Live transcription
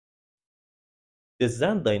The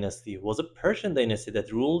Zand dynasty was a Persian dynasty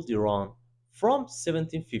that ruled Iran from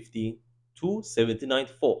 1750 to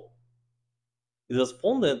 1794. It was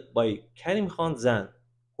founded by Karim Khan Zand,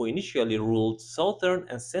 who initially ruled southern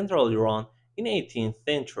and central Iran in the 18th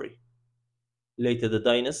century. Later, the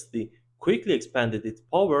dynasty quickly expanded its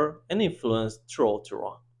power and influence throughout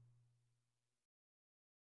Iran.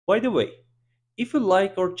 By the way, if you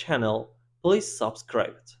like our channel, please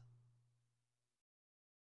subscribe it.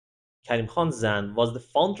 Karim Khan Zand was the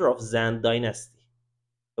founder of Zand dynasty.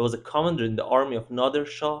 He was a commander in the army of Nader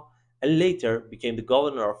Shah and later became the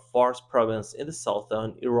governor of Fars province in the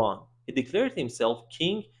southern Iran. He declared himself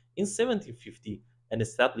king in 1750 and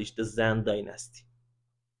established the Zand dynasty.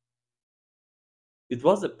 It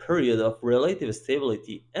was a period of relative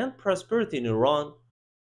stability and prosperity in Iran.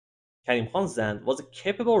 Karim Khan Zand was a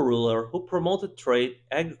capable ruler who promoted trade,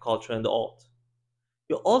 agriculture, and art.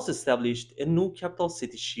 He also established a new capital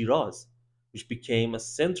city, Shiraz, which became a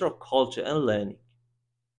center of culture and learning.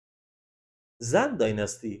 Zand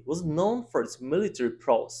dynasty was known for its military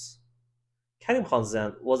prowess. Karim Khan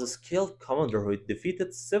Zand was a skilled commander who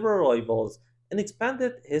defeated several rivals and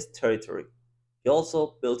expanded his territory. He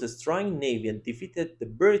also built a strong navy and defeated the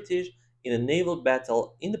British in a naval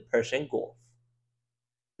battle in the Persian Gulf.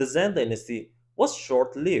 The Zand dynasty was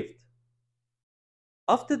short-lived.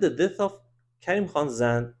 After the death of Karim Khan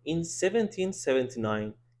Zand in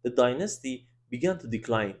 1779, the dynasty began to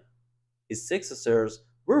decline. His successors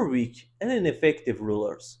were weak and ineffective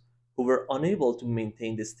rulers who were unable to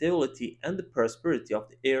maintain the stability and the prosperity of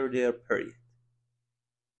the earlier period.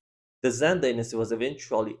 The Zand dynasty was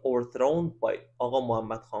eventually overthrown by Agha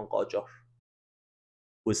Mohammad Khan Qajar,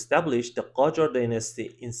 who established the Qajar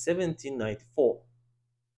dynasty in 1794.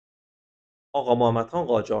 Agha Mohammad Khan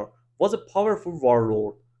Qajar was a powerful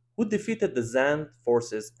warlord who defeated the Zand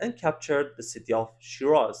forces and captured the city of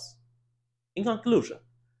Shiraz. In conclusion,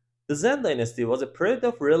 the Zand dynasty was a period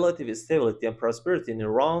of relative stability and prosperity in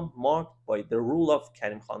Iran marked by the rule of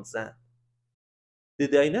Karim Khan Zand. The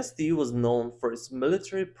dynasty was known for its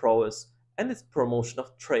military prowess and its promotion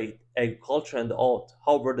of trade, agriculture, and art.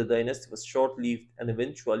 However, the dynasty was short-lived and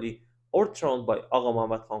eventually overthrown by Agha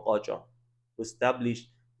Mohammad Khan Qajar, who established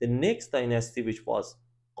the next dynasty, which was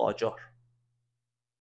Qajar.